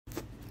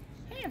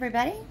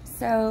everybody.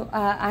 So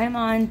I'm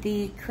on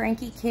the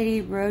Cranky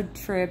Kitty road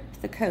trip,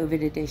 the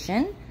COVID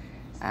edition.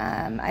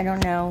 I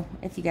don't know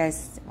if you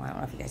guys, well, I don't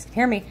know if you guys could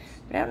hear me,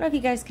 but I don't know if you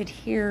guys could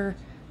hear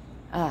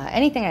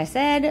anything I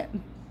said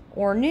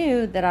or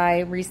knew that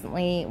I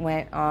recently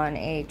went on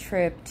a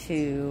trip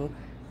to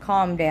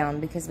calm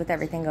down because with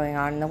everything going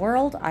on in the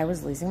world, I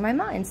was losing my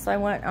mind. So I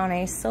went on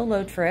a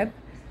solo trip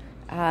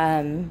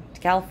to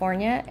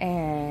California,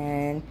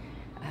 and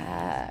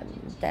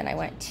then I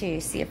went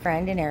to see a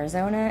friend in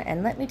Arizona,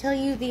 and let me tell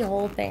you, the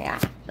whole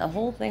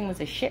thing was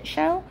a shit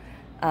show.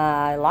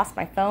 I lost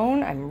my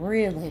phone. I'm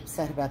really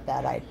upset about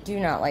that. I do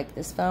not like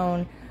this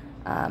phone.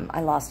 I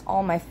lost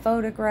all my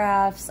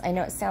photographs. I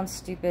know it sounds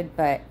stupid,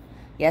 but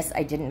yes,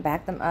 I didn't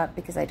back them up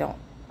because I don't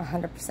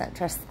 100%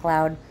 trust the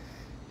cloud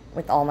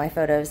with all my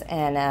photos,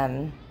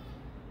 and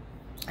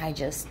I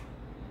just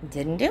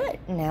didn't do it.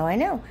 Now I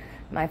know.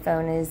 My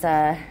phone is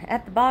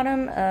at the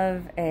bottom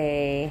of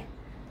a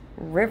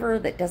river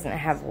that doesn't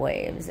have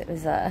waves. It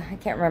was I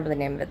can't remember the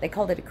name of it. They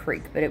called it a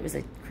creek, but it was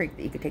a creek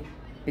that you could take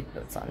big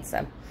boats on.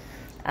 So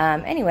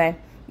anyway,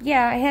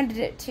 yeah, I handed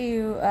it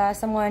to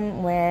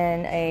someone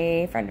when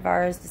a friend of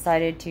ours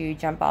decided to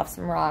jump off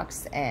some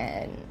rocks,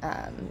 and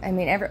I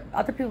mean,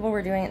 other people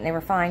were doing it and they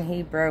were fine.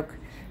 He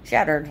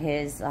shattered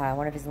his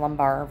one of his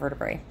lumbar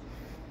vertebrae.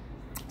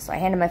 So I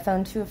handed my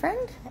phone to a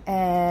friend,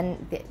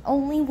 and the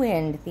only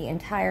wind the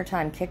entire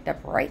time kicked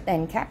up right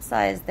then,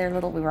 capsized their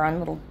little, we were on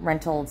little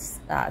rentals,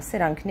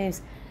 sit-on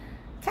canoes,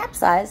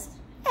 capsized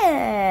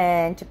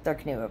and tipped their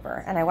canoe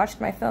over. And I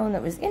watched my phone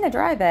that was in a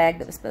dry bag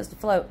that was supposed to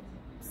float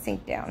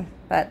sink down.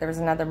 But there was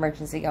another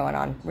emergency going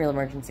on, real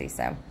emergency,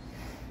 so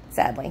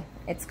sadly,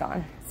 it's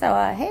gone. So,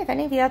 hey, if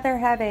any of you out there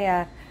have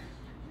a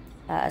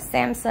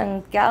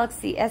Samsung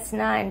Galaxy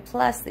S9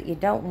 Plus that you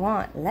don't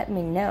want, let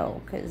me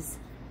know, because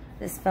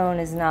this phone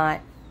is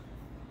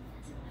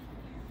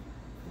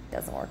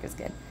doesn't work as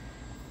good.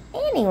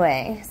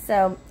 Anyway,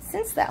 so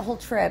since that whole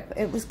trip,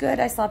 it was good.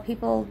 I saw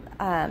people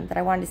that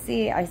I wanted to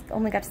see. I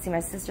only got to see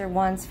my sister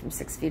once from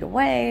 6 feet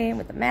away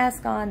with a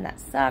mask on. That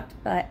sucked,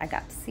 but I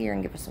got to see her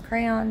and give her some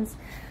crayons,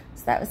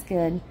 so that was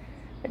good.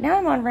 But now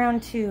I'm on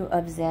round 2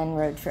 of Zen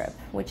road trip,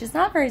 which is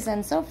not very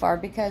Zen so far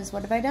because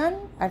what have I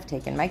done? I've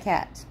taken my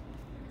cat.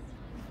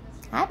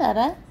 Hi,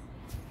 Bubba.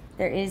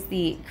 There is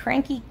the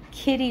Cranky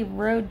Kitty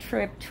Road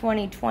Trip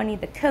 2020,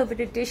 the COVID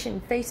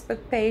edition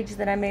Facebook page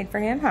that I made for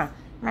him. Huh?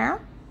 Meow?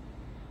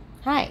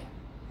 Hi.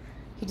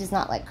 He does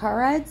not like car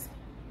rides.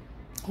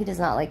 He does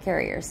not like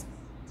carriers.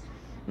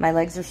 My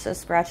legs are so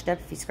scratched up,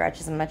 if he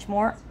scratches them much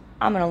more,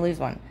 I'm going to lose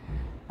one.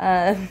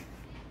 But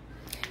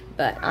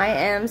I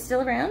am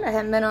still around. I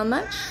haven't been on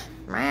much.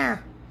 Meow.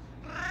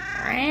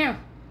 Meow.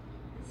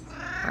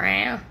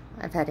 Meow.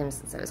 I've had him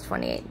since I was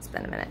 28. It's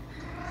been a minute.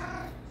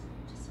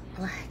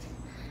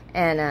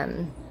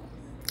 And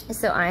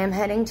so I am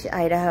heading to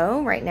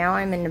Idaho. Right now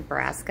I'm in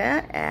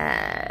Nebraska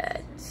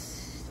at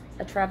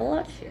a travel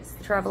lodge. Yes,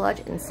 the travel lodge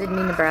in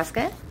Sidney,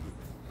 Nebraska.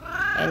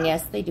 And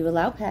yes, they do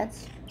allow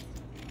pets.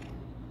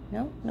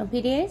 No? No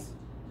PDAs?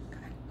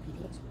 Come on,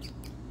 PDAs.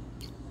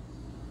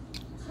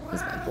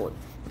 He's my boy,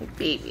 my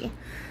baby.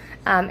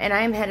 And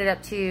I am headed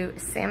up to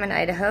Salmon,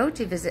 Idaho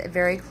to visit a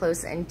very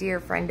close and dear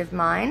friend of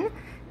mine.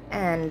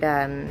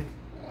 And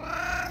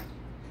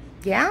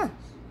yeah.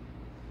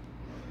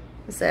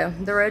 So,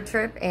 the road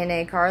trip in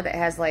a car that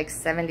has like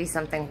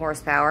 70-something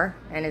horsepower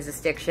and is a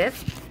stick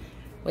shift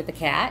with a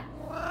cat.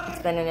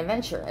 It's been an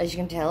adventure. As you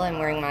can tell, I'm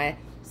wearing my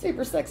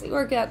super sexy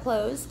workout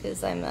clothes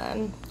because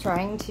I'm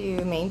trying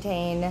to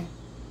maintain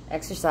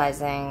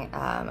exercising.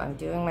 I'm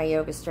doing my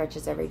yoga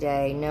stretches every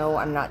day. No,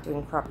 I'm not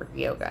doing proper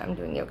yoga. I'm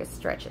doing yoga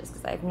stretches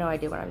because I have no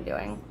idea what I'm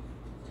doing.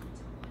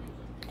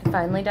 I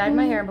finally dyed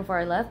my hair before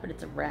I left, but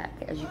it's a wreck,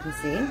 as you can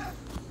see.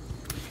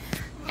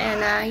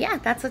 And yeah,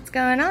 that's what's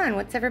going on.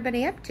 What's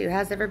everybody up to?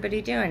 How's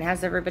everybody doing?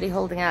 How's everybody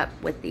holding up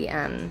with the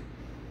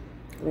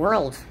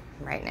world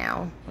right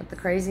now, with the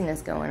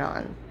craziness going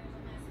on?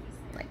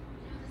 Like,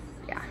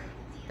 yeah,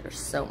 there's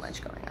so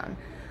much going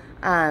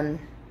on.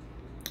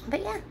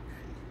 But yeah,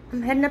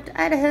 I'm heading up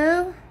to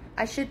Idaho.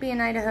 I should be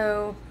in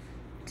Idaho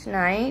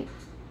tonight.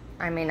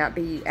 I may not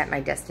be at my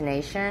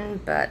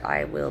destination, but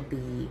I will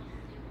be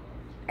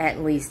at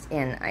least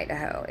in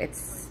Idaho.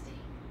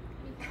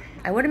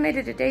 I would have made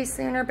it a day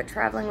sooner, but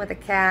traveling with a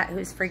cat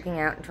who's freaking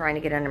out and trying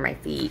to get under my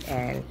feet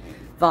and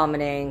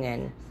vomiting,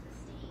 and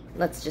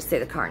let's just say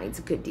the car needs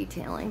a good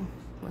detailing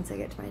once I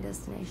get to my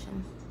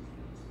destination.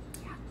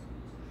 Yeah,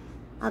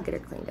 I'll get her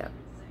cleaned up.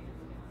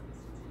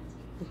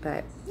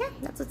 But yeah,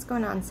 that's what's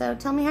going on. So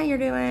tell me how you're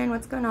doing,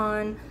 what's going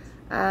on.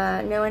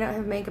 No, I don't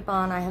have makeup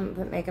on. I haven't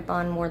put makeup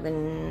on more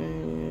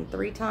than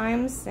 3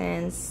 times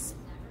since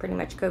pretty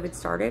much COVID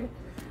started.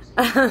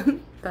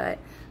 But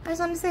I just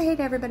wanted to say hey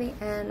to everybody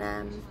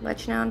and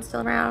let you know I'm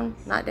still around,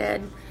 not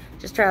dead,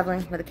 just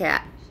traveling with a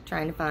cat,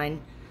 trying to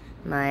find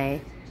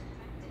my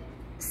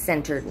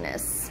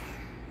centeredness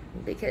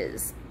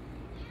because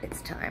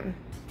it's time.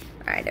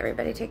 All right,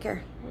 everybody, take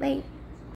care. Late.